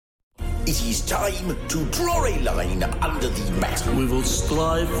It is time to draw a line under the mat. We will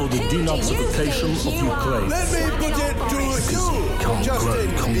strive for the denazification of Ukraine. Let me put it to you,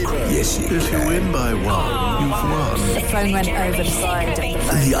 Justin Bieber. Yes, you If you win by one, you've won. The phone went over the side of the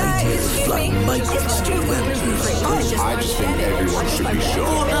phone. The idea of flying migrants to Wales. I just think everyone should be shot.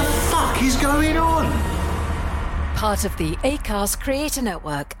 What the fuck is going on? Part of the Acast Creator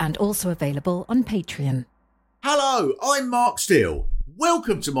Network and also available on Patreon. Hello, I'm Mark Steele.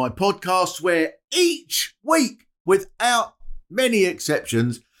 Welcome to my podcast where each week, without many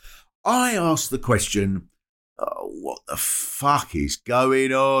exceptions, I ask the question, what the fuck is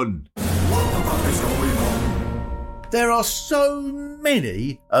going on? What the fuck is going on? There are so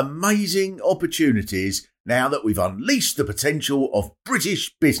many amazing opportunities now that we've unleashed the potential of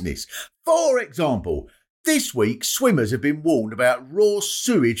British business. For example, this week swimmers have been warned about raw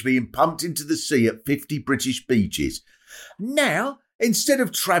sewage being pumped into the sea at 50 British beaches. Now, instead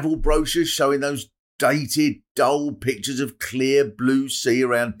of travel brochures showing those dated, dull pictures of clear blue sea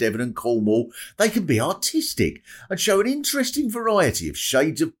around Devon and Cornwall, they can be artistic and show an interesting variety of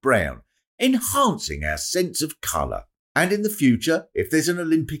shades of brown, enhancing our sense of colour. And in the future, if there's an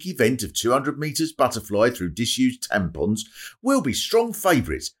Olympic event of 200 metres butterfly through disused tampons, we'll be strong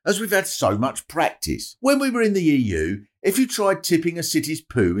favourites as we've had so much practice. When we were in the EU, if you tried tipping a city's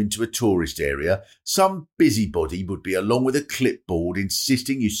poo into a tourist area, some busybody would be along with a clipboard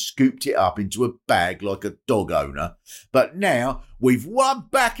insisting you scooped it up into a bag like a dog owner. But now we've won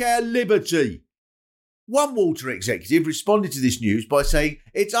back our liberty. One water executive responded to this news by saying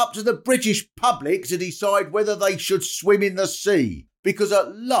it's up to the British public to decide whether they should swim in the sea, because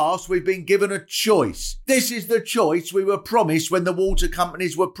at last we've been given a choice. This is the choice we were promised when the water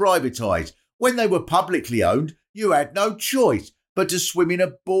companies were privatised. When they were publicly owned, you had no choice but to swim in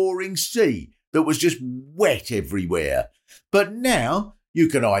a boring sea that was just wet everywhere. But now you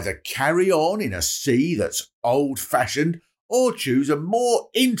can either carry on in a sea that's old-fashioned or choose a more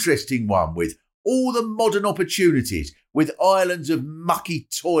interesting one with all the modern opportunities, with islands of mucky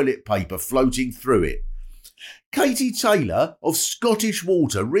toilet paper floating through it. Katie Taylor of Scottish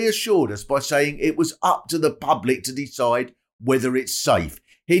Water reassured us by saying it was up to the public to decide whether it's safe,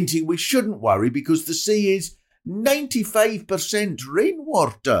 hinting we shouldn't worry because the sea is 95%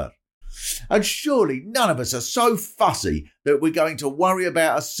 rainwater. And surely none of us are so fussy that we're going to worry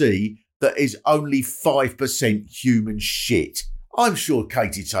about a sea that is only 5% human shit. I'm sure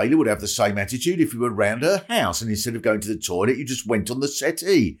Katie Taylor would have the same attitude if you were round her house and instead of going to the toilet you just went on the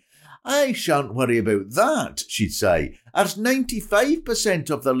settee. I shan't worry about that, she'd say, as 95%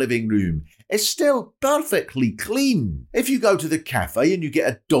 of the living room is still perfectly clean. If you go to the cafe and you get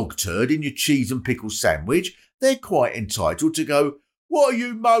a dog turd in your cheese and pickle sandwich, they're quite entitled to go, "What are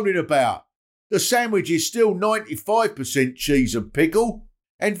you moaning about? The sandwich is still 95% cheese and pickle."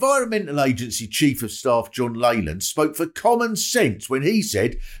 Environmental Agency Chief of Staff John Leyland spoke for common sense when he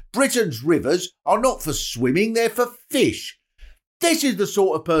said Britain's rivers are not for swimming, they're for fish. This is the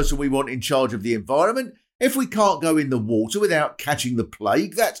sort of person we want in charge of the environment. If we can't go in the water without catching the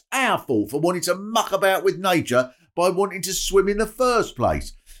plague, that's our fault for wanting to muck about with nature by wanting to swim in the first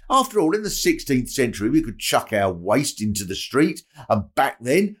place. After all, in the 16th century, we could chuck our waste into the street, and back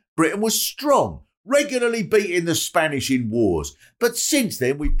then, Britain was strong, regularly beating the Spanish in wars. But since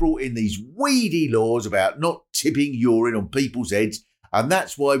then, we've brought in these weedy laws about not tipping urine on people's heads, and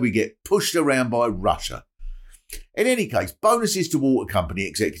that's why we get pushed around by Russia. In any case, bonuses to water company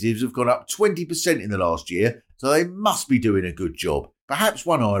executives have gone up 20% in the last year, so they must be doing a good job. Perhaps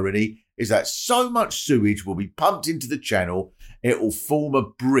one irony is that so much sewage will be pumped into the channel, it will form a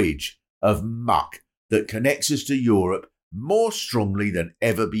bridge of muck that connects us to Europe more strongly than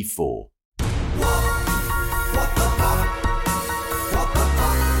ever before.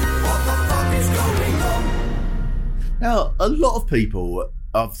 Now, a lot of people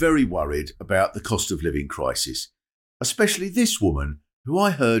are very worried about the cost of living crisis, especially this woman who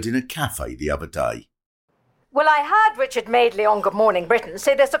I heard in a cafe the other day. Well, I heard Richard Madeley on Good Morning Britain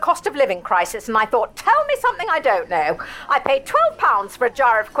say there's a cost of living crisis, and I thought, tell me something I don't know. I paid £12 for a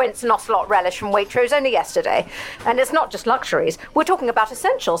jar of quince and ocelot relish from Waitrose only yesterday. And it's not just luxuries. We're talking about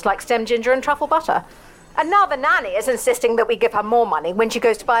essentials like stem ginger and truffle butter. And now the nanny is insisting that we give her more money when she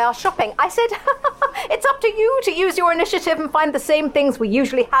goes to buy our shopping. I said, it's up to you to use your initiative and find the same things we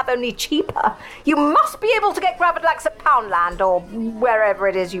usually have, only cheaper. You must be able to get Gravlax at Poundland or wherever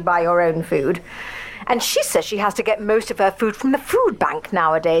it is you buy your own food. And she says she has to get most of her food from the food bank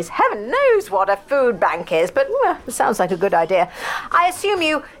nowadays. Heaven knows what a food bank is, but it sounds like a good idea. I assume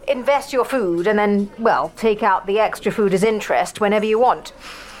you invest your food and then, take out the extra food as interest whenever you want.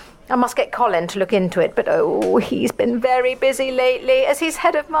 I must get Colin to look into it, but he's been very busy lately as he's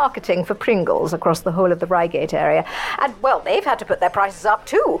head of marketing for Pringles across the whole of the Reigate area. And, well, they've had to put their prices up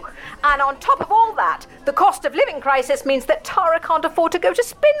too. And on top of all that, the cost of living crisis means that Tara can't afford to go to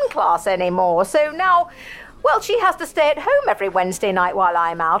spin class anymore. So now, well, she has to stay at home every Wednesday night while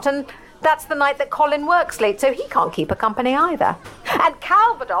I'm out, and that's the night that Colin works late, so he can't keep her company either. And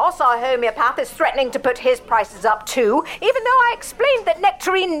Calvados, our homeopath, is threatening to put his prices up too, even though I explained that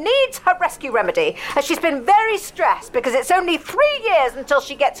Nectarine needs her rescue remedy, as she's been very stressed because it's only 3 years until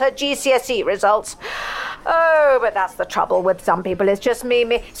she gets her GCSE results. Oh, but that's the trouble with some people. It's just me.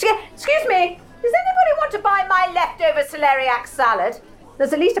 Excuse me, does anybody want to buy my leftover celeriac salad?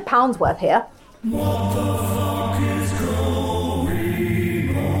 There's at least £1 worth here. What the fuck is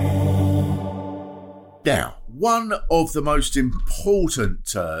going on? Now, one of the most important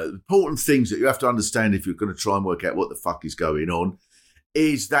things that you have to understand if you're going to try and work out what the fuck is going on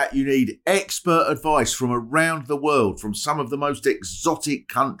is that you need expert advice from around the world, from some of the most exotic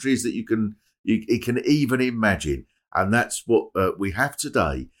countries that you can even imagine. And that's what we have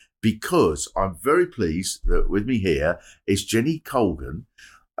today, because I'm very pleased that with me here is Jenny Colgan,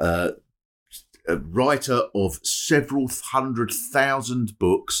 a writer of several 100,000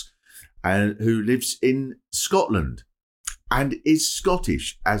 books, and who lives in Scotland and is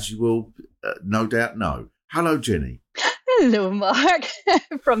Scottish, as you will no doubt know. Hello, Jenny. Hello, Mark,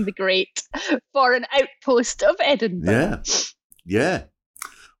 from the great foreign outpost of Edinburgh. Yeah.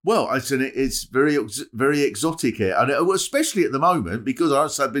 Well, it's very, very exotic here, and especially at the moment,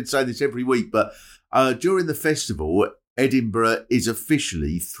 because I've been saying this every week, but during the festival, Edinburgh is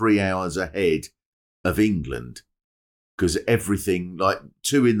officially 3 hours ahead of England. Because everything, like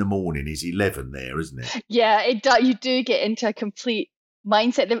 2 a.m. is 11 there, isn't it? Yeah, you do get into a complete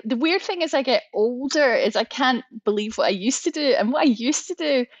mindset. The weird thing as I get older is I can't believe what I used to do. And what I used to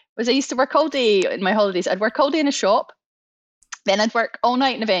do was I used to work all day in my holidays. I'd work all day in a shop. Then I'd work all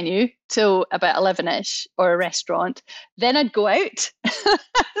night in a venue till about 11ish, or a restaurant. Then I'd go out.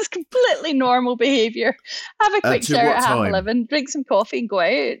 It's completely normal behaviour. Have a quick shower at 11:30, drink some coffee and go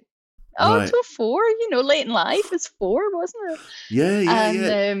out. Oh, right. Till 4, late in life is 4, wasn't it?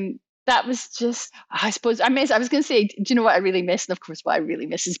 Yeah. That was just, I suppose, I was going to say, do you know what I really miss? And of course, what I really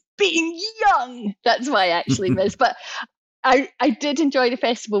miss is being young. That's what I actually miss. But I did enjoy the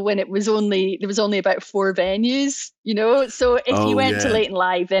festival when there was only about 4 venues, So if you went to Late and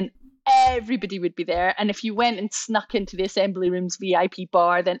Live, then everybody would be there. And if you went and snuck into the Assembly Rooms VIP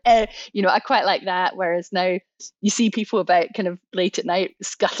bar, then, I quite like that. Whereas now you see people about kind of late at night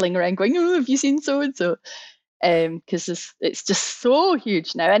scuttling around going, oh, have you seen so-and-so? Because it's just so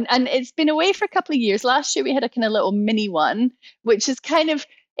huge now. And it's been away for a couple of years. Last year we had a kind of little mini one, which is kind of,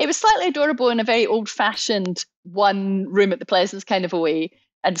 it was slightly adorable in a very old-fashioned one room at the Pleasance kind of a way,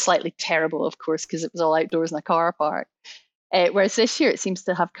 and slightly terrible, of course, because it was all outdoors in a car park. Whereas this year it seems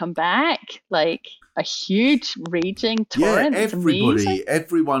to have come back like a huge raging torrent. Yeah,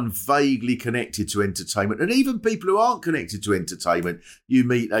 everyone vaguely connected to entertainment, and even people who aren't connected to entertainment, you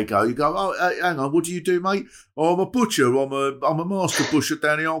go, oh, hang on, what do you do, mate? Oh, I'm a butcher. I'm a master butcher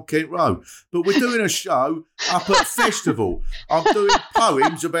down the Old Kent Road. But we're doing a show up at a festival. I'm doing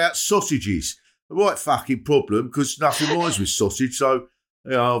poems about sausages. The right fucking problem, because nothing rhymes with sausage, so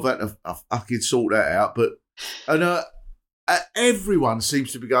I've had to fucking sort that out. But everyone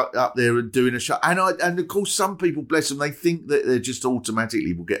seems to be up there and doing a show, and of course some people, bless them, they think that they just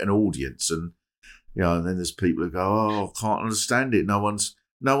automatically will get an audience, and and then there's people who go, oh, I can't understand it. No one's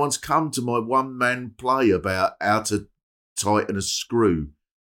come to my one-man play about how to tighten a screw.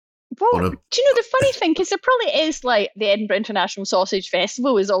 Well, do you know the funny thing? Because there probably is, like, the Edinburgh International Sausage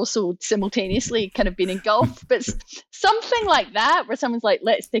Festival is also simultaneously kind of being engulfed, but something like that, where someone's like,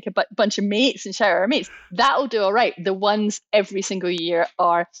 let's take a bunch of mates and shout at our mates, that'll do all right. The ones every single year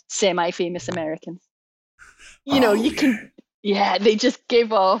are semi-famous Americans. They just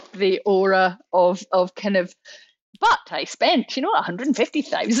give off the aura of kind of, but I spent,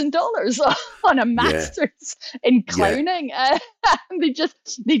 $150,000 on a master's in clowning. Yeah.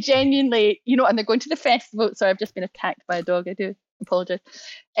 They genuinely, and they're going to the festival. Sorry, I've just been attacked by a dog. I do apologize.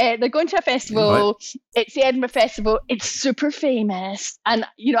 They're going to a festival. Right. It's the Edinburgh Festival. It's super famous. And,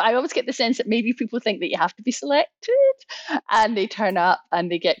 I always get the sense that maybe people think that you have to be selected. And they turn up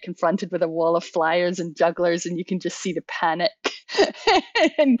and they get confronted with a wall of flyers and jugglers, and you can just see the panic.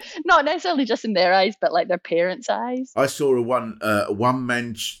 And not necessarily just in their eyes, but like their parents' eyes. I saw a one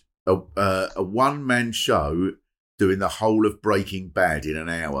man show doing the whole of Breaking Bad in an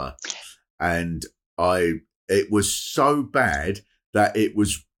hour, and it was so bad that it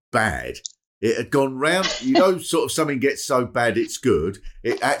was bad. It had gone round, sort of something gets so bad it's good.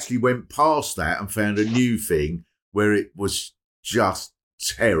 It actually went past that and found a new thing where it was just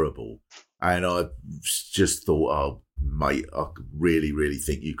terrible. And I just thought, oh, mate, I really, really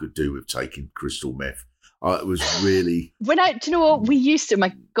think you could do with taking crystal meth. It was really... Do you know what? We used to,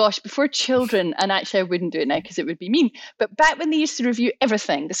 my gosh, before children, and actually I wouldn't do it now because it would be mean, but back when they used to review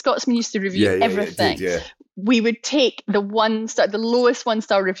everything, the Scotsman used to review everything. Yeah, it did, we would take the lowest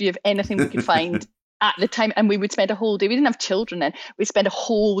 1-star review of anything we could find at the time, and we would spend a whole day. We didn't have children then. We'd spend a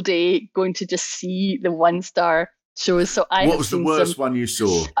whole day going to just see the 1-star shows. So what was the worst one you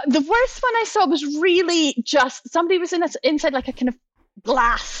saw? The worst one I saw was really just somebody was inside like a kind of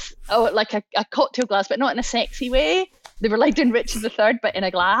glass, like a cocktail glass, but not in a sexy way. They were like doing Richard III, but in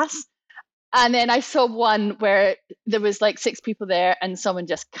a glass. And then I saw one where there was like 6 people there and someone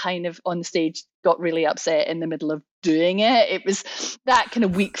just kind of on the stage got really upset in the middle of doing it. It was that kind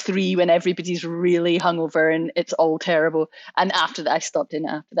of week 3 when everybody's really hungover and it's all terrible. And after that, I stopped in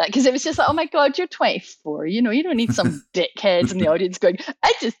after that because it was just like, oh my God, you're 24. You don't need some dickheads in the audience going,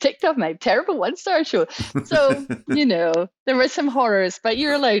 I just ticked off my terrible 1-star show. So, there were some horrors, but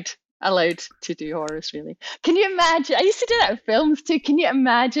you're allowed to do horrors, really. Can you imagine? I used to do that in films too. Can you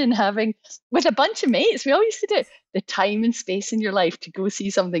imagine having, with a bunch of mates, we all used to do it, the time and space in your life to go see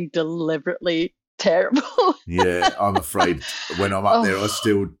something deliberately terrible? Yeah, I'm afraid when I'm up there, I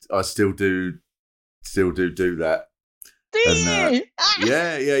still do that. Do you?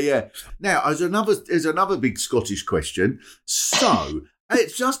 Yeah. Now, there's another big Scottish question. So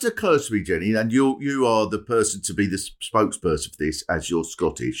it just occurs to me, Jenny, and you are the person to be the spokesperson for this, as you're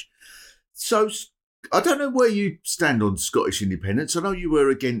Scottish. So I don't know where you stand on Scottish independence. I know you were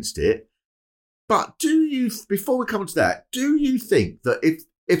against it, but before we come to that, do you think that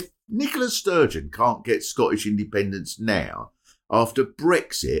if Nicola Sturgeon can't get Scottish independence now, after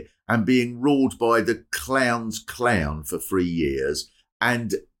Brexit and being ruled by the clown's clown for 3 years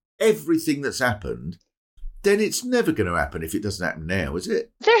and everything that's happened, then it's never going to happen if it doesn't happen now, is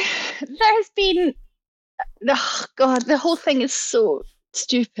it? There has been... Oh, God, the whole thing is so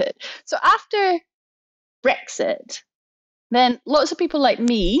stupid. So after Brexit, then lots of people like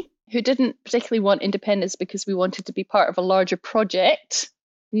me, who didn't particularly want independence because we wanted to be part of a larger project,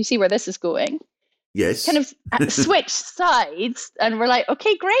 you see where this is going? Yes. Kind of switched sides and we're like,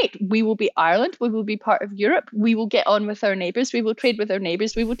 okay, great. We will be Ireland. We will be part of Europe. We will get on with our neighbours. We will trade with our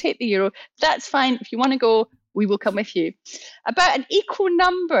neighbours. We will take the euro. That's fine. If you want to go, we will come with you. About an equal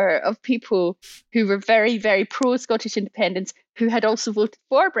number of people who were very, very pro-Scottish independence, who had also voted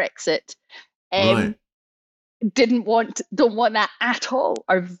for Brexit, right. don't want that at all,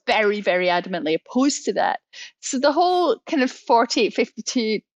 are very, very adamantly opposed to that. So the whole kind of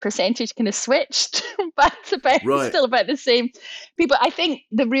 48-52 percentage kind of switched back to still about the same people. I think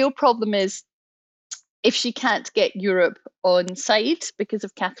the real problem is if she can't get Europe on side because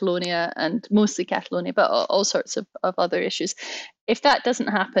of Catalonia, and mostly Catalonia, but all sorts of other issues. If that doesn't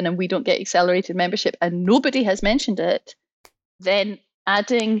happen and we don't get accelerated membership and nobody has mentioned it, then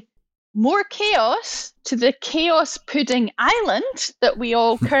adding more chaos to the chaos pudding island that we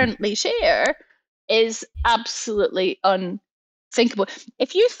all currently share is absolutely unthinkable.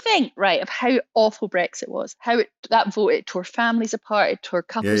 If you think, right, of how awful Brexit was, how that vote, it tore families apart, it tore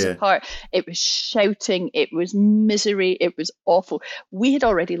couples apart, it was shouting, it was misery, it was awful. We had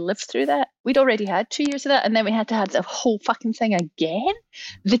already lived through that. We'd already had 2 years of that, and then we had to have the whole fucking thing again.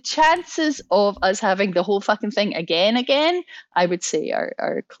 The chances of us having the whole fucking thing again, I would say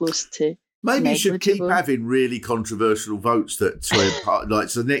are close to maybe you should keep having really controversial votes that like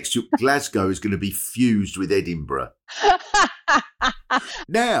so next Glasgow is going to be fused with Edinburgh.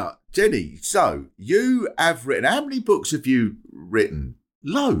 Now, Jenny, so you have written, how many books have you written?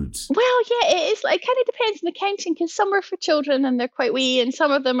 Loads. Well, yeah, it is. It kind of depends on the counting, because some are for children and they're quite wee, and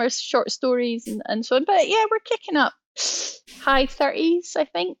some of them are short stories and so on. But yeah, we're kicking up high 30s, I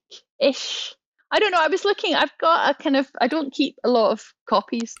think, ish. I don't know. I was looking. I've got a kind of. I don't keep a lot of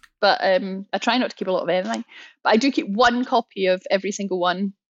copies, but I try not to keep a lot of anything. But I do keep one copy of every single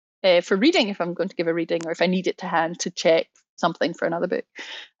one for reading if I'm going to give a reading, or if I need it to hand to check something for another book.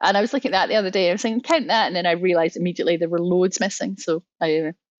 And I was looking at that the other day. I was saying, count that, and then I realised immediately there were loads missing. So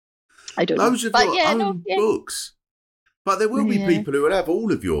I don't know. Those are your own books. But there will be people who will have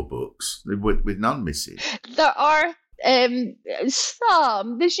all of your books with none missing. There are.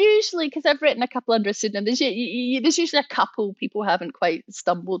 Some. There's usually, because I've written a couple under pseudonym, there's usually a couple people haven't quite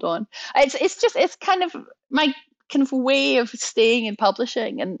stumbled on. It's kind of my kind of way of staying in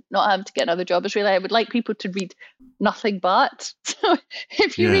publishing and not having to get another job is really, I would like people to read nothing but. So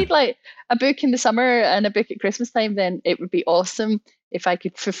if you read like a book in the summer and a book at Christmas time, then it would be awesome if I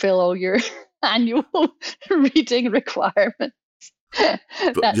could fulfill all your annual reading requirements.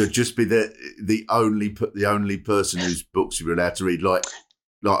 But you'll just be the only person whose books you're allowed to read. Like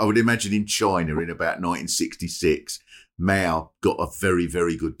I would imagine in China in about 1966, Mao got a very,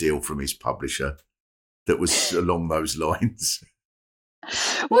 very good deal from his publisher that was along those lines.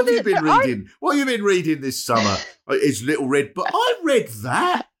 What have you been reading? What have you been reading this summer? It's Little Red Book. I read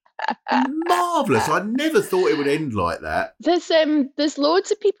that. Marvellous. I never thought it would end like that. There's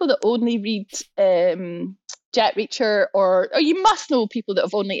loads of people that only read Jack Reacher, or you must know people that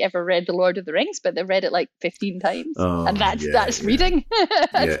have only ever read The Lord of the Rings, but they've read it like 15 times. And that's reading.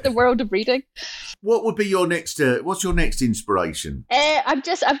 That's the world of reading. What would be your next, what's your next inspiration? I've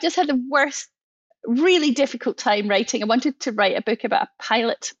just had the worst, really difficult time writing. I wanted to write a book about a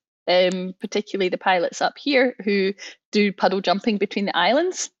pilot, particularly the pilots up here who do puddle jumping between the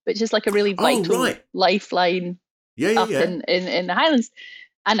islands, which is like a really vital lifeline up in the Highlands.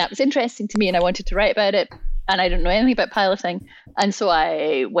 And that was interesting to me, and I wanted to write about it. And I didn't know anything about piloting. And so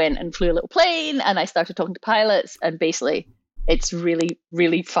I went and flew a little plane, and I started talking to pilots. And basically, it's really,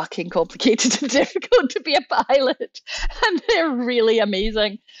 really fucking complicated and difficult to be a pilot. And they're really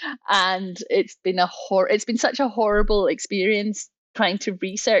amazing. And it's been such a horrible experience trying to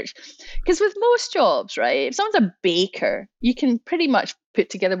research. Because with most jobs, right, if someone's a baker, you can pretty much put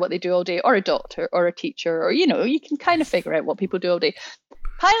together what they do all day, or a doctor, or a teacher, or, you can kind of figure out what people do all day.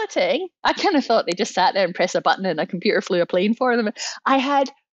 Piloting, I kind of thought they just sat there and pressed a button and a computer flew a plane for them. I had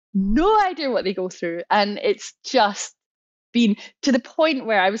no idea what they go through. And it's just been to the point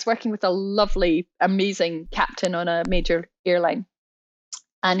where I was working with a lovely, amazing captain on a major airline.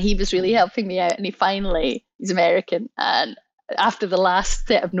 And he was really helping me out. And he's American. And after the last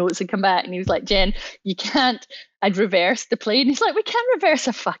set of notes had come back, and he was like, Jen, you can't, I'd reverse the plane. He's like, we can't reverse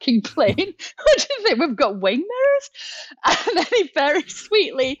a fucking plane. What do you think? We've got wing mirrors? And then he very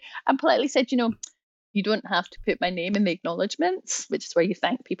sweetly and politely said, you don't have to put my name in the acknowledgements, which is where you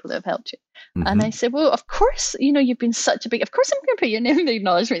thank people that have helped you. Mm-hmm. And I said, well, of course, you've been such a big, of course I'm going to put your name in the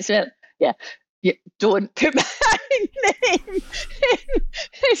acknowledgements. He went, yeah. You don't put my name.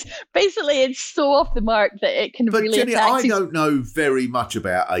 It's so off the mark that it can really Jenny, attack. I don't know very much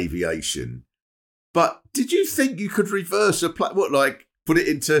about aviation, but did you think you could reverse a plane? Put it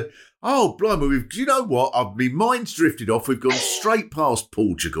into, oh, blimey, do you know what? My mind's drifted off. We've gone straight past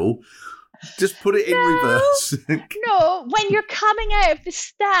Portugal. Just put it in reverse. No, when you're coming out of the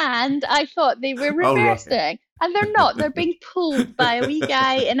stand, I thought they were reversing. Right. And they're not. They're being pulled by a wee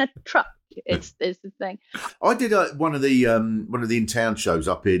guy in a truck. It's the thing. I did one of the in-town shows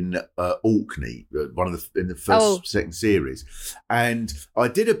up in Orkney, in the second series, and I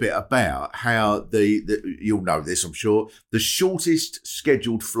did a bit about how you'll know this, I'm sure, the shortest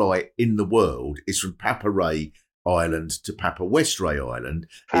scheduled flight in the world is from Paparay Island to Papa Westray Island.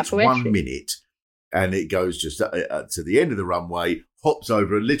 It's 1 minute, and it goes just to the end of the runway, hops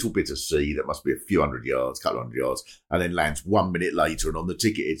over a little bit of sea that must be a few hundred yards, couple of hundred yards, and then lands 1 minute later. And on the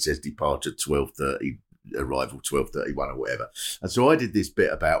ticket, it says departure 12:30, arrival 12:31 or whatever. And so I did this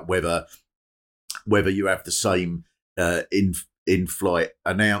bit about whether you have the same in-flight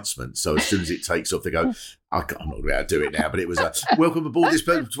announcement. So as soon as it takes off, they go, I'm not about to do it now, but it was welcome aboard this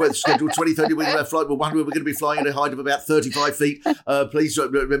scheduled 2030 flight. We're going to be flying at a height of about 35 feet. Please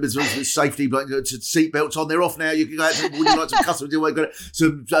remember safety, seatbelts on. They're off now. You can go out to, would you like some customers?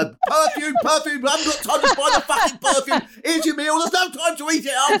 Some perfume. I haven't got time to buy the fucking perfume. Here's your meal. There's no time to eat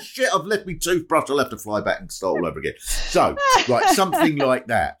it. Oh shit, I've left my toothbrush. I'll have to fly back and start all over again. So, right, something like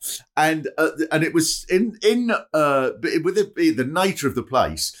that. And it was with the nature of the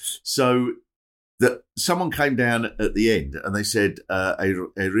place. So that someone came down at the end and they said, I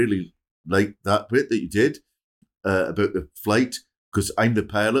really like that bit that you did about the flight, because I'm the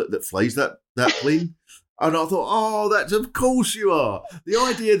pilot that flies that plane. And I thought, that's of course you are. The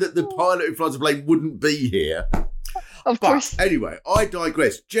idea that the pilot who flies the plane wouldn't be here. Of course. Anyway, I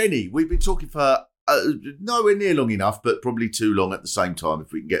digress. Jenny, we've been talking for nowhere near long enough, but probably too long at the same time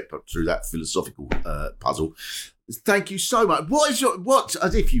if we can get through that philosophical puzzle. Thank you so much. What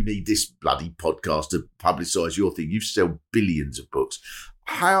as if you need this bloody podcast to publicise your thing. You sell billions of books.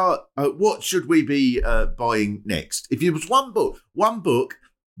 What should we be buying next? If it was one book,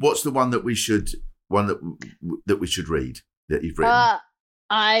 what's the one that we should read that you've written?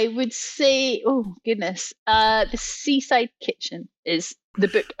 I would say, oh goodness, The Seaside Kitchen is the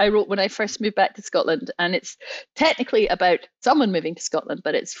book I wrote when I first moved back to Scotland, and it's technically about someone moving to Scotland,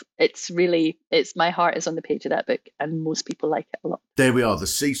 but it's my heart is on the page of that book, and most people like it a lot. There we are, The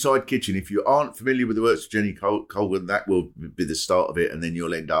Seaside Kitchen. If you aren't familiar with the works of Jenny Colgan, that will be the start of it, and then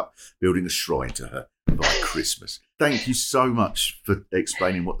you'll end up building a shrine to her by Christmas. Thank you so much for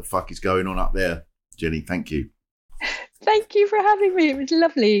explaining what the fuck is going on up there, Jenny. Thank you. Thank you for having me. It was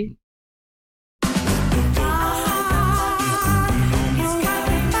lovely.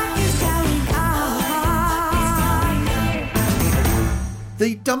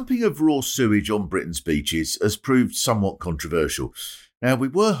 The dumping of raw sewage on Britain's beaches has proved somewhat controversial. Now, we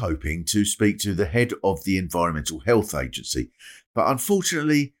were hoping to speak to the head of the Environmental Health Agency, but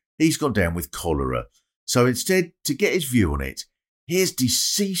unfortunately, he's gone down with cholera. So instead, to get his view on it, here's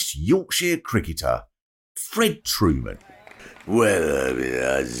deceased Yorkshire cricketer Fred Trueman. Well, I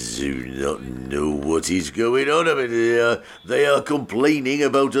do not know what is going on. They are complaining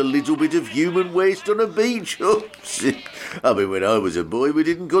about a little bit of human waste on a beach. When I was a boy, we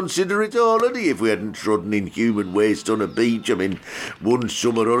didn't consider it a holiday if we hadn't trodden in human waste on a beach. One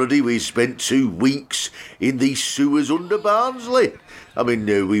summer holiday we spent 2 weeks in the sewers under Barnsley.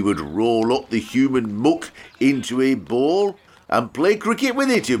 We would roll up the human muck into a ball and play cricket with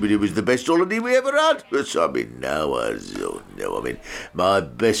it. It was the best holiday we ever had. Now I don't know. My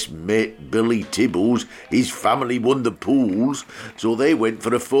best mate, Billy Tibbles, his family won the pools, so they went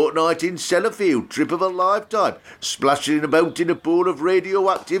for a fortnight in Sellafield, trip of a lifetime, splashing about in a pool of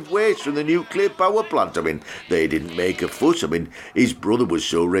radioactive waste from the nuclear power plant. They didn't make a fuss. His brother was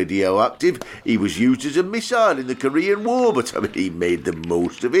so radioactive, he was used as a missile in the Korean War, but he made the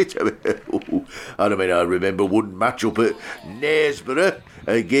most of it. I remember one match up at Knaresborough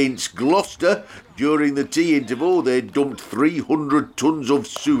against Gloucester. During the tea interval, they dumped 300 tonnes of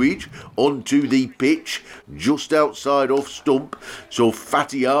sewage onto the pitch just outside off stump. So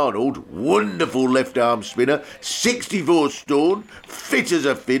Fatty Arnold, wonderful left-arm spinner, 64 stone, fit as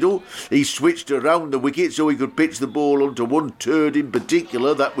a fiddle, he switched around the wicket so he could pitch the ball onto one turd in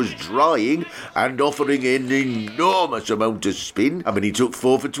particular that was drying and offering an enormous amount of spin. He took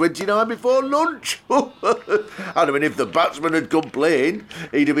 4 for 29 before lunch. And if the batsman had complained,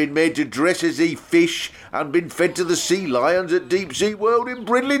 he'd have been made to dress as a fish and been fed to the sea lions at Deep Sea World in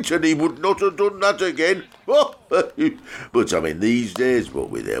Bridlington. He would not have done that again. But these days, what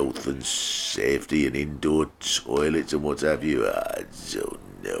with health and safety and indoor toilets and what have you, I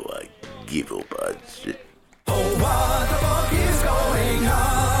don't know. I give up. What the fuck is going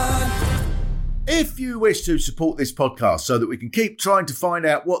on? If you wish to support this podcast so that we can keep trying to find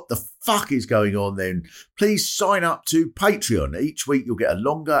out what the fuck is going on, then please sign up to Patreon. Each week you'll get a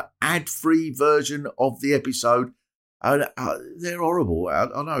longer ad-free version of the episode. They're horrible. I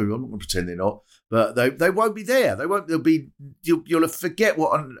know, I'm not going to pretend they're not, but they won't be there. You'll forget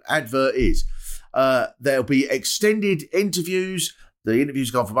what an advert is. There'll be extended interviews. The interviews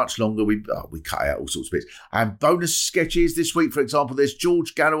go on for much longer. We cut out all sorts of bits. And bonus sketches this week, for example, there's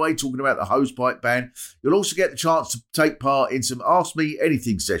George Galloway talking about the Hosepipe Band. You'll also get the chance to take part in some Ask Me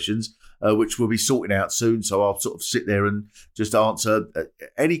Anything sessions, which we'll be sorting out soon. So I'll sort of sit there and just answer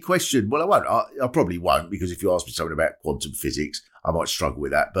any question. Well, I won't. I probably won't, because if you ask me something about quantum physics, I might struggle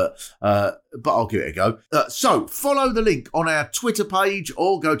with that, but I'll give it a go. So follow the link on our Twitter page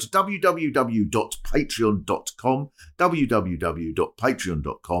or go to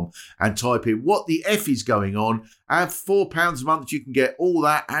www.patreon.com and type in what the F is going on. At £4 a month, you can get all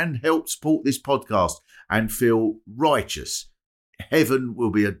that and help support this podcast and feel righteous. Heaven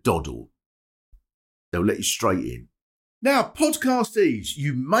will be a doddle. They'll let you straight in. Now, podcastees,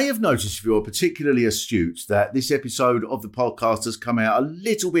 you may have noticed, if you're particularly astute, that this episode of the podcast has come out a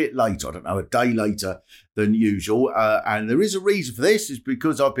little bit later. I don't know, a day later than usual. And there is a reason for this. It's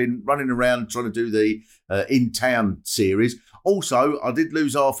because I've been running around trying to do the In Town series. Also, I did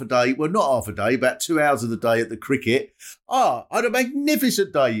lose half a day. Well, not half a day, about 2 hours of the day at the cricket. I had a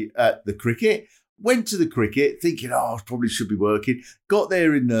magnificent day at the cricket. Went to the cricket thinking, I probably should be working. Got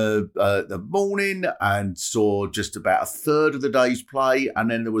there in the morning and saw just about a third of the day's play.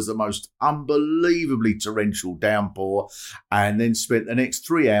 And then there was the most unbelievably torrential downpour. And then spent the next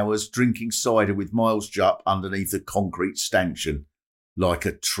 3 hours drinking cider with Miles Jupp underneath a concrete stanchion like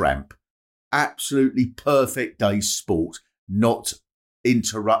a tramp. Absolutely perfect day's sport, not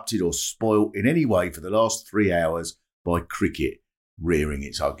interrupted or spoilt in any way for the last 3 hours by cricket rearing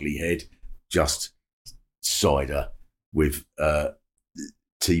its ugly head. Just cider with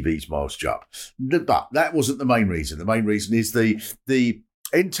TV's Miles Jupp. But that wasn't the main reason. The main reason is the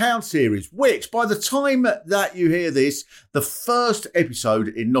In Town series, which by the time that you hear this, the first episode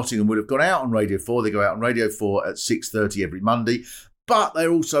in Nottingham would have gone out on Radio 4. They go out on Radio 4 at 6:30 every Monday. But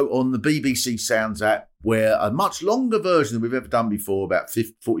they're also on the BBC Sounds app, where a much longer version than we've ever done before, about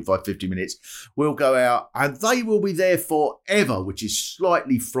 45, 50 minutes, will go out, and they will be there forever, which is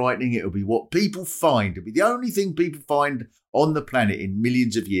slightly frightening. It'll be what people find. It'll be the only thing people find on the planet in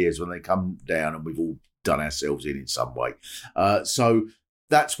millions of years when they come down, and we've all done ourselves in some way. So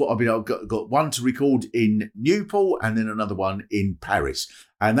that's what I've got one to record in Newport and then another one in Paris.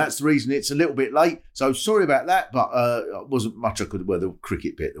 And that's the reason it's a little bit late. So sorry about that, but wasn't much I could, well, the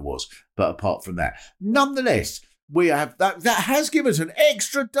cricket bit there was. But apart from that, nonetheless, we have that has given us an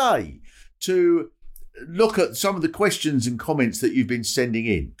extra day to look at some of the questions and comments that you've been sending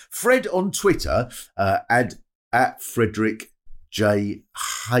in. Fred on Twitter, at Frederick J.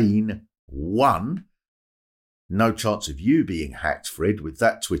 Hain 1. No chance of you being hacked, Fred, with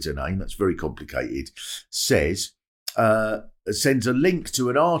that Twitter name. That's very complicated. Says, sends a link to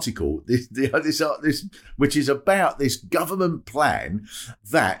an article, this which is about this government plan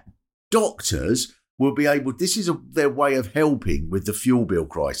that doctors will be able. This is their way of helping with the fuel bill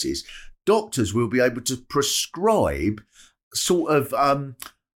crisis. Doctors will be able to prescribe sort of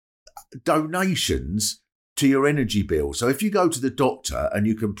donations to your energy bill. So if you go to the doctor and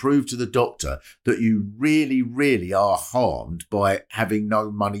you can prove to the doctor that you really, really are harmed by having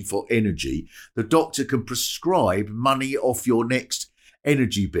no money for energy, the doctor can prescribe money off your next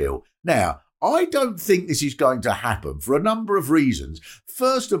energy bill. Now, I don't think this is going to happen for a number of reasons.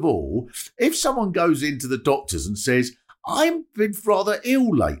 First of all, if someone goes into the doctors and says, I've been rather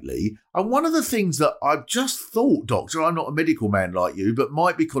ill lately, and one of the things that I've just thought, doctor, I'm not a medical man like you, but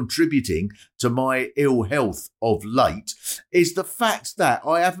might be contributing to my ill health of late, is the fact that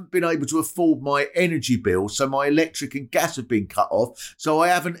I haven't been able to afford my energy bill, so my electric and gas have been cut off, so I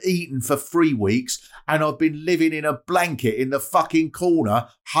haven't eaten for 3 weeks, and I've been living in a blanket in the fucking corner,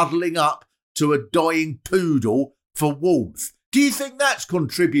 huddling up to a dying poodle for warmth. Do you think that's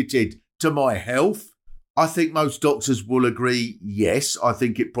contributed to my health? I think most doctors will agree, yes, I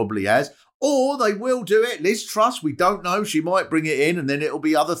think it probably has. Or they will do it. Liz Truss, we don't know. She might bring it in, and then it'll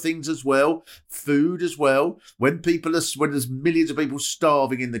be other things as well. Food as well. When there's millions of people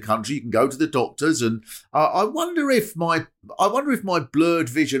starving in the country, you can go to the doctors. And I wonder if my blurred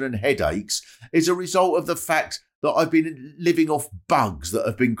vision and headaches is a result of the fact that I've been living off bugs that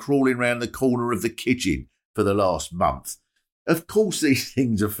have been crawling around the corner of the kitchen for the last month. Of course, these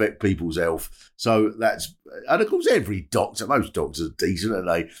things affect people's health. So and of course, every doctor, most doctors are decent, aren't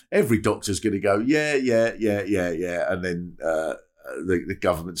they? Every doctor's going to go, yeah. And then the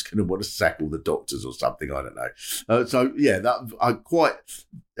government's going to want to sack all the doctors or something. I don't know.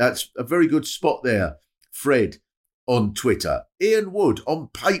 That's a very good spot there. Fred on Twitter. Ian Wood on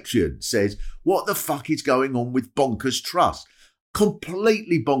Patreon says, what the fuck is going on with Bonkers Trust?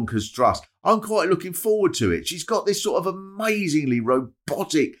 Completely bonkers trust. I'm quite looking forward to it. She's got this sort of amazingly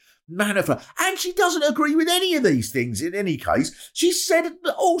robotic manner for, and she doesn't agree with any of these things in any case. She said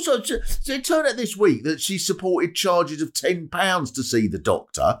also, it turned out this week that she supported charges of £10 to see the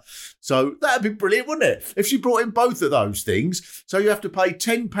doctor. So that'd be brilliant, wouldn't it? If she brought in both of those things. So you have to pay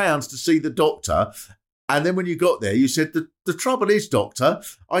 £10 to see the doctor. And then when you got there, you said, the trouble is, doctor,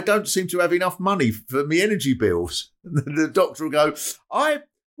 I don't seem to have enough money for me energy bills. The doctor will go,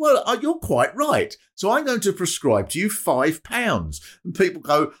 you're quite right. So I'm going to prescribe to you £5. And people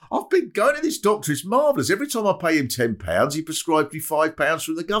go, I've been going to this doctor. It's marvellous. Every time I pay him £10, he prescribed me £5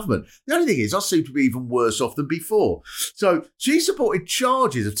 from the government. The only thing is, I seem to be even worse off than before. So she supported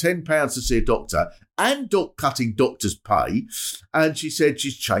charges of £10 to see a doctor and cutting doctors' pay. And she said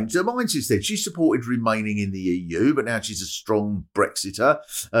she's changed her mind since then. She supported remaining in the EU, but now she's a strong Brexiter.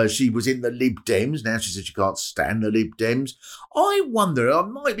 She was in the Lib Dems. Now she said she can't stand the Lib Dems. I wonder, I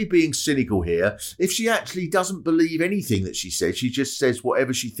might be being cynical here, if she actually doesn't believe anything that she says. She just says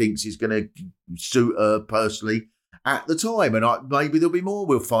whatever she thinks is going to suit her personally at the time. And maybe there'll be more.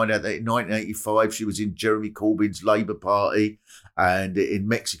 We'll find out that in 1985 she was in Jeremy Corbyn's Labour Party, and in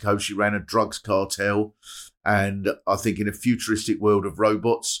Mexico she ran a drugs cartel. And I think in a futuristic world of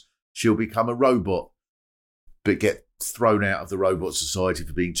robots, she'll become a robot, but get thrown out of the robot society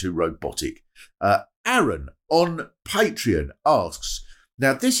for being too robotic. Aaron on Patreon asks,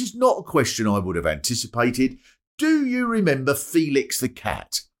 now this is not a question I would have anticipated. Do you remember Felix the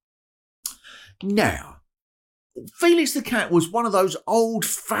Cat? Now, Felix the Cat was one of those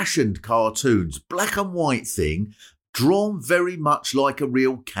old-fashioned cartoons, black and white thing, drawn very much like a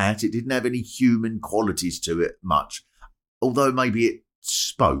real cat. It didn't have any human qualities to it much, although maybe it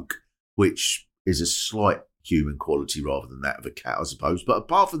spoke, which is a slight human quality rather than that of a cat, I suppose. But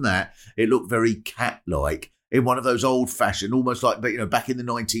apart from that, it looked very cat-like in one of those old-fashioned, almost like, back in the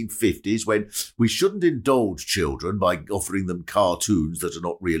 1950s, when we shouldn't indulge children by offering them cartoons that are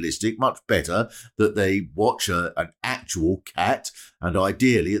not realistic. Much better that they watch an actual cat, and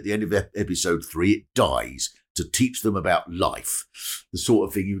ideally, at the end of episode 3, it dies to teach them about life, the sort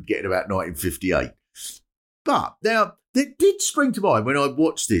of thing you would get in about 1958. But now, it did spring to mind when I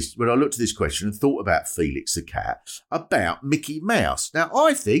looked at this question and thought about Felix the cat, about Mickey Mouse. Now,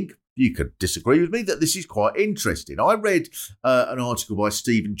 I think you could disagree with me that this is quite interesting. I read an article by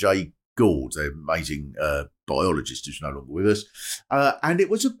Stephen Jay Gould, an amazing biologist who's no longer with us, and it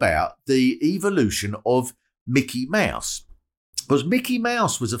was about the evolution of Mickey Mouse. Because Mickey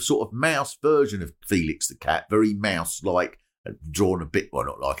Mouse was a sort of mouse version of Felix the cat, very mouse-like, drawn a bit, well,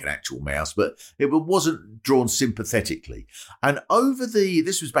 not like an actual mouse, but it wasn't drawn sympathetically. And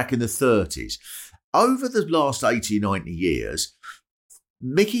this was back in the 30s, over the last 80, 90 years,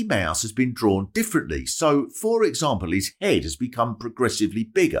 Mickey Mouse has been drawn differently. So, for example, his head has become progressively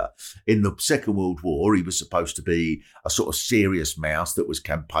bigger. In the Second World War, he was supposed to be a sort of serious mouse that was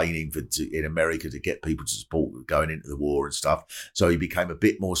campaigning in America to get people to support going into the war and stuff. So he became a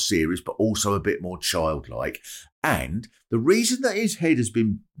bit more serious, but also a bit more childlike. And the reason that his head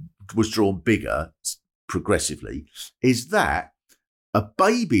was drawn bigger progressively is that a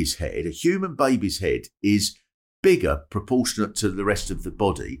human baby's head is bigger proportionate to the rest of the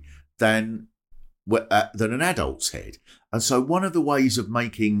body than an adult's head. And so one of the ways of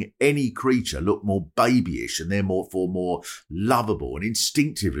making any creature look more babyish and therefore more lovable, and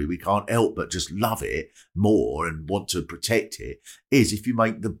instinctively we can't help but just love it more and want to protect it, is if you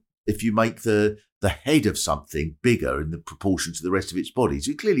make the head of something bigger in the proportion to the rest of its body. So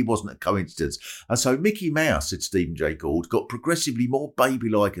it clearly wasn't a coincidence. And so Mickey Mouse, said Stephen Jay Gould, got progressively more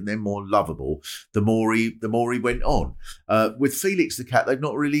baby-like and then more lovable the more he went on. With Felix the cat, they've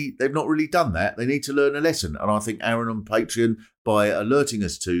not really done that. They need to learn a lesson. And I think Aaron on Patreon, by alerting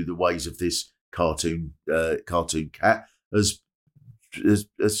us to the ways of this cartoon cat, has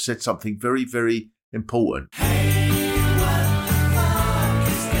said something very, very important.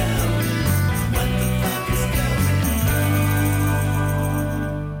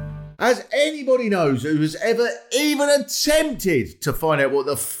 As anybody knows who has ever even attempted to find out what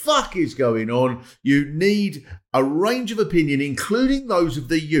the fuck is going on, you need a range of opinion, including those of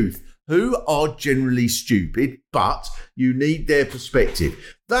the youth, who are generally stupid, but you need their perspective.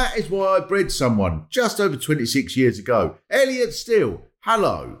 That is why I bred someone just over 26 years ago. Elliot Steele,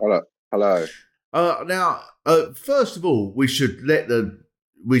 hello. Hello. Now, first of all, we should let the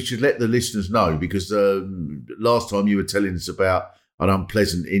listeners know, because last time you were telling us about an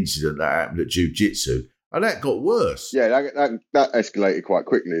unpleasant incident that happened at jiu-jitsu, and that got worse. Yeah, that escalated quite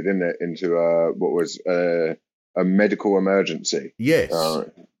quickly, didn't it, into what was a medical emergency. Yes.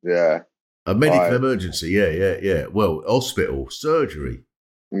 Yeah. A medical emergency, yeah. Well, hospital, surgery.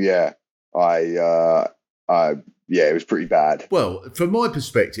 Yeah. It was pretty bad. Well, from my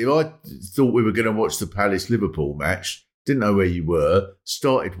perspective, I thought we were going to watch the Palace-Liverpool match. Didn't know where you were.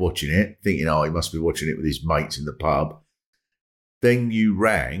 Started watching it, thinking, he must be watching it with his mates in the pub. Then you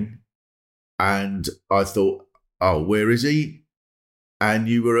rang, and I thought, where is he? And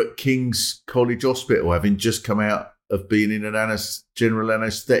you were at King's College Hospital, having just come out of being in an general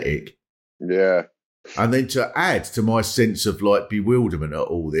anaesthetic. Yeah. And then to add to my sense of bewilderment at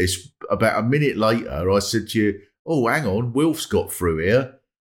all this, about a minute later, I said to you, hang on, Wilf's got through here.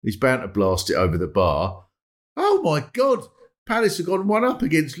 He's bound to blast it over the bar. Oh my God, Palace have gone 1-up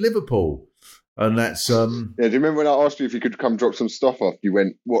against Liverpool. And that's Yeah, do you remember when I asked you if you could come drop some stuff off? You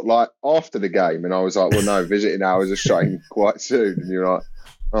went, after the game? And I was like, well, no, visiting hours are shutting quite soon. And you're like,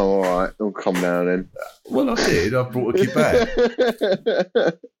 all right, I'll come down then. Well, I did. I brought a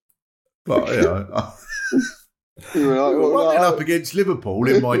kebab. But, you were like, 1-up against Liverpool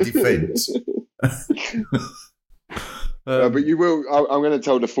in my defence. But you will. I'm going to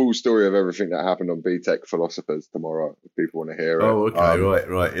tell the full story of everything that happened on BTEC Philosophers tomorrow, if people want to hear it. Oh, okay,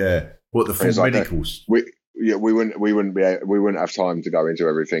 right, yeah. What, the full medicals? We wouldn't have time to go into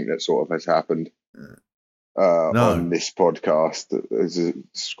everything that sort of has happened on this podcast.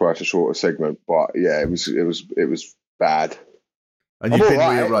 It's quite a shorter segment, but yeah, it was bad. And you've been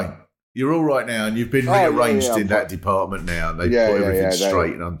rearranged. You're all right now, and you've been rearranged in that department now. They've put everything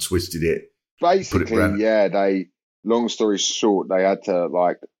straight and untwisted it. Basically, they. Long story short, they had to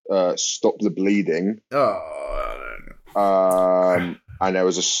stop the bleeding. And there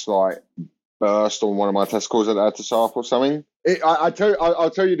was a slight burst on one of my testicles that I had to sample something. I'll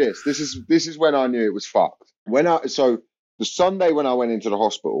tell you this. This is when I knew it was fucked. So the Sunday when I went into the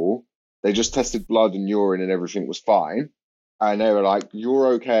hospital, they just tested blood and urine and everything was fine. And they were like,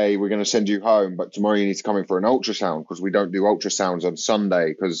 "You're okay. We're going to send you home, but tomorrow you need to come in for an ultrasound because we don't do ultrasounds on Sunday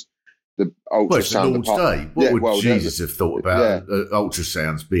because the ultrasound." Well, it's an day. What would Jesus have thought about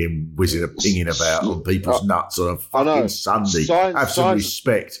ultrasounds being pinging about on people's nuts on a fucking Sunday? Have some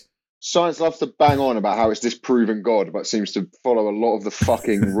respect. Science loves to bang on about how it's disproven God, but seems to follow a lot of the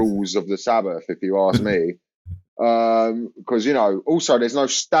fucking rules of the Sabbath, if you ask me. Because, also there's no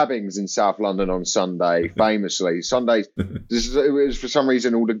stabbings in South London on Sunday, famously. Sundays, it was for some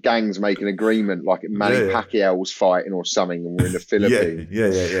reason all the gangs make an agreement, like Manny Pacquiao was fighting or something, and we're in the Philippines. Yeah,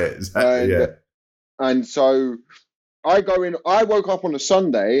 exactly. And so I woke up on a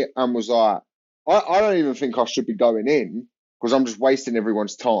Sunday and was like, I don't even think I should be going in because I'm just wasting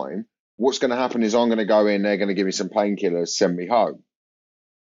everyone's time. What's going to happen is I'm going to go in, they're going to give me some painkillers, send me home.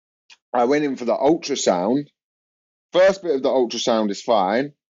 I went in for the ultrasound. First bit of the ultrasound is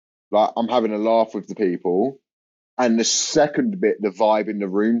fine. Like, I'm having a laugh with the people. And the second bit, the vibe in the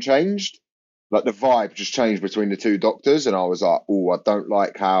room changed. Like, the vibe just changed between the two doctors. And I was like, oh, I don't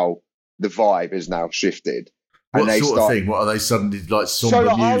like how the vibe has now shifted. What sort of thing? What are they suddenly, like,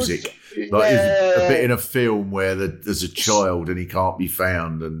 somber music? Like a bit in a film where there's a child and he can't be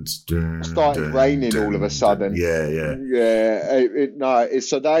found and started raining all of a sudden. Yeah.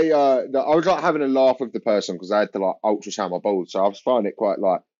 So they I was like having a laugh with the person because I had to like ultrasound my balls, so I was finding it quite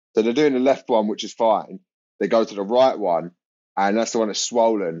like. So they're doing the left one, which is fine. They go to the right one, and that's the one that's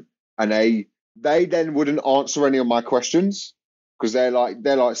swollen. And they then wouldn't answer any of my questions because they're like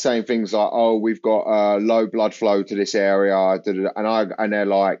saying things like, "Oh, we've got low blood flow to this area," and they're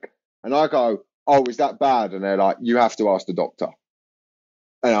like. And I go, "Oh, is that bad?" And they're like, "You have to ask the doctor."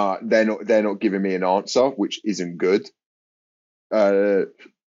 And they're not giving me an answer, which isn't good. So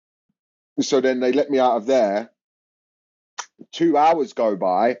then they let me out of there. 2 hours go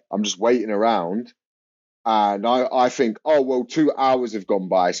by. I'm just waiting around, and I think, oh well, 2 hours have gone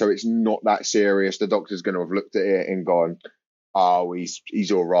by, so it's not that serious. The doctor's going to have looked at it and gone, "Oh,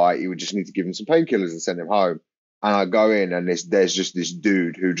 he's all right. You would just need to give him some painkillers and send him home." And I go in and there's just this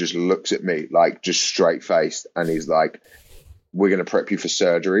dude who just looks at me like just straight faced and he's like, "We're going to prep you for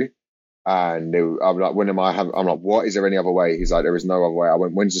surgery." And I'm like, I'm like, "What? Is there any other way?" He's like, "There is no other way." I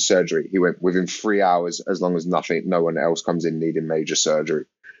went, "When's the surgery?" He went, "Within 3 hours, as long as no one else comes in needing major surgery."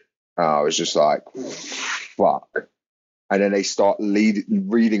 And I was just like, fuck. And then they start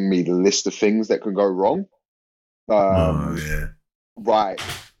reading me the list of things that can go wrong. Right.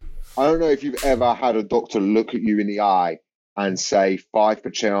 I don't know if you've ever had a doctor look at you in the eye and say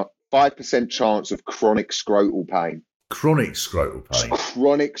 5% chance of chronic scrotal pain. Chronic scrotal pain?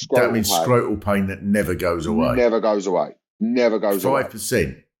 Chronic scrotal pain. That means scrotal pain that never goes away? Never goes away.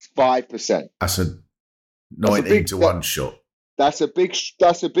 5%? 5%. That's a 19 to 1 shot. That's a big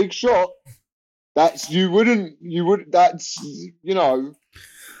shot. Would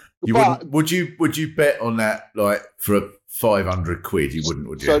you bet on that, like, for 500 quid? You wouldn't,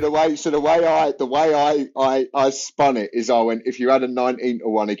 would you? So the way I spun it is I went, if you had a 19 to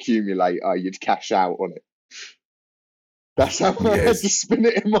 1 accumulator, you'd cash out on it. That's how I had to spin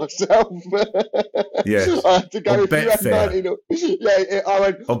it in myself. Yeah. I had to go, on if you had 19 to, I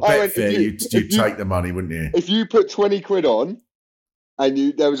went, Betfair, you'd take the money, wouldn't you? If you put 20 quid on,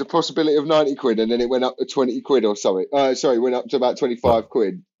 and there was a possibility of 90 quid, and then it went up to 20 quid or something. Went up to about 25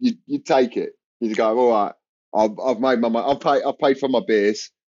 quid. You'd take it. You'd go, all right, I've made my money. I've paid for my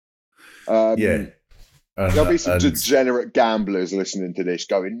beers. There'll be some degenerate gamblers listening to this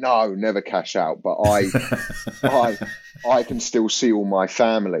going, "No, never cash out." But I can still see all my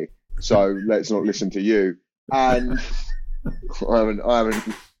family, so let's not listen to you. And I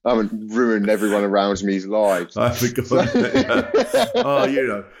haven't ruined everyone around me's lives. I forgot. Oh,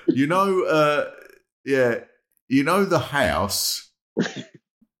 you know the house.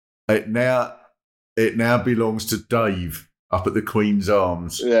 It now belongs to Dave up at the Queen's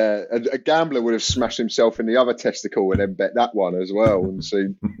Arms. Yeah, a gambler would have smashed himself in the other testicle and then bet that one as well and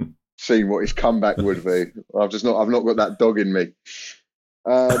seen what his comeback would be. I've not got that dog in me.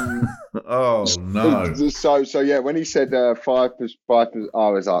 Oh no! So yeah, when he said 5%, I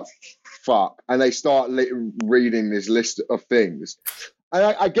was like, "Fuck!" And they start reading this list of things, and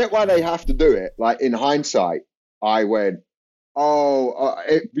I get why they have to do it. Like, in hindsight, I went,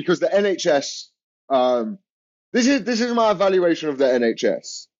 because the NHS. This is my evaluation of the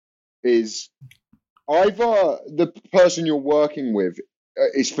NHS. Is either the person you're working with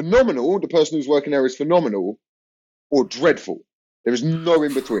is phenomenal, the person who's working there is phenomenal, or dreadful. There is no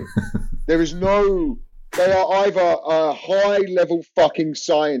in between. They are either a high level fucking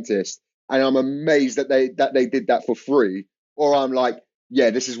scientist, and I'm amazed that they did that for free, or I'm like, yeah,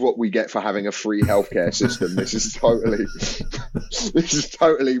 this is what we get for having a free healthcare system. This is totally,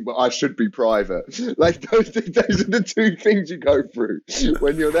 I should be private. Like those are the two things you go through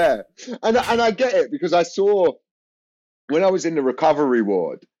when you're there. And I get it, because I saw when I was in the recovery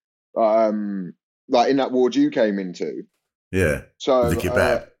ward, like in that ward you came into. Yeah. So with the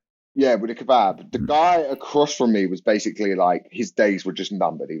kebab. Yeah, with the kebab. The guy across from me was basically like, his days were just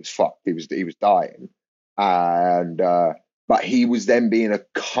numbered. He was fucked. He was dying. And, but he was then being a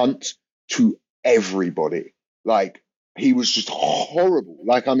cunt to everybody. Like, he was just horrible.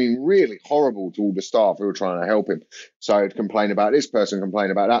 Like, I mean, really horrible to all the staff who were trying to help him. So I'd complain about this person,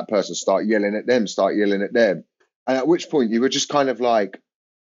 complain about that person, start yelling at them. And at which point you were just kind of like,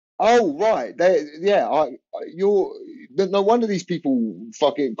 oh, right. No wonder these people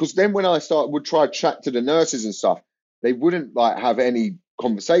fucking, because then when I would try to chat to the nurses and stuff, they wouldn't like have any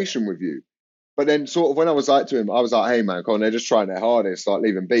conversation with you. But then sort of when I was like to him, I was like, hey man, they're just trying their hardest, like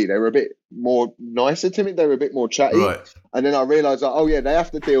leave them be. They were a bit more nicer to me. They were a bit more chatty. Right. And then I realized like, oh yeah, they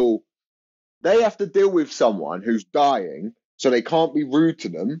have to deal with someone who's dying, so they can't be rude to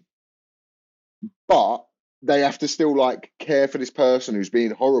them, but they have to still like care for this person who's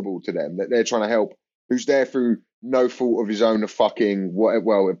being horrible to them, that they're trying to help, who's there through no fault of his own. I'm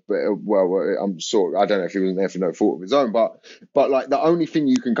sort. I don't know if he wasn't there for no fault of his own, but like the only thing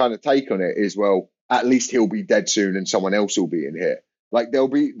you can kind of take on it is, well, at least he'll be dead soon and someone else will be in here. Like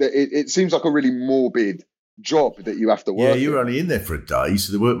it seems like a really morbid job that you have to work. Yeah, you were only in there for a day,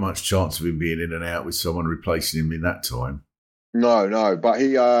 so there weren't much chance of him being in and out with someone replacing him in that time. No, but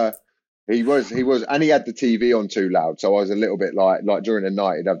he was, and he had the TV on too loud. So I was a little bit like during the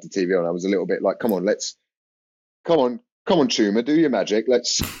night, he'd have the TV on. I was a little bit like, come on, Tumour, do your magic.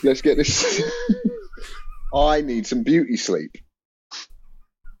 Let's get this. I need some beauty sleep.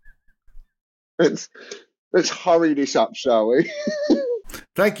 Let's hurry this up, shall we?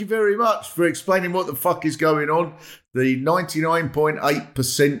 Thank you very much for explaining what the fuck is going on. The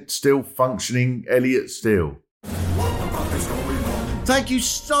 99.8% still functioning Elliot Steele. Thank you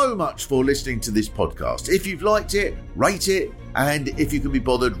so much for listening to this podcast. If you've liked it, rate it, and if you can be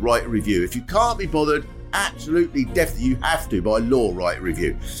bothered, write a review. If you can't be bothered, absolutely, definitely, you have to, by law, write a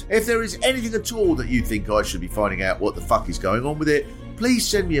review. If there is anything at all that you think I should be finding out what the fuck is going on with it, please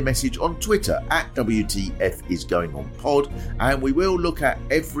send me a message on Twitter at WTFisGoingOnPod, and we will look at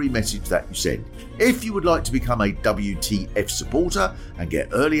every message that you send. If you would like to become a WTF supporter and get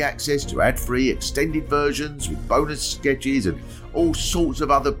early access to ad-free extended versions with bonus sketches and all sorts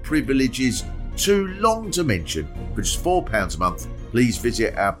of other privileges too long to mention, for just £4 a month, please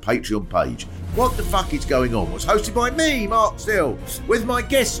visit our Patreon page. What the Fuck is Going On was hosted by me, Mark Steele, with my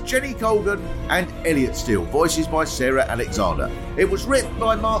guests Jenny Colgan and Elliot Steele, voices by Sarah Alexander. It was written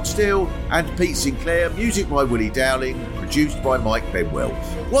by Mark Steele and Pete Sinclair, music by Willie Dowling, produced by Mike Benwell.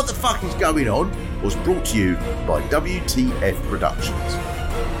 What the Fuck is Going On was brought to you by WTF Productions.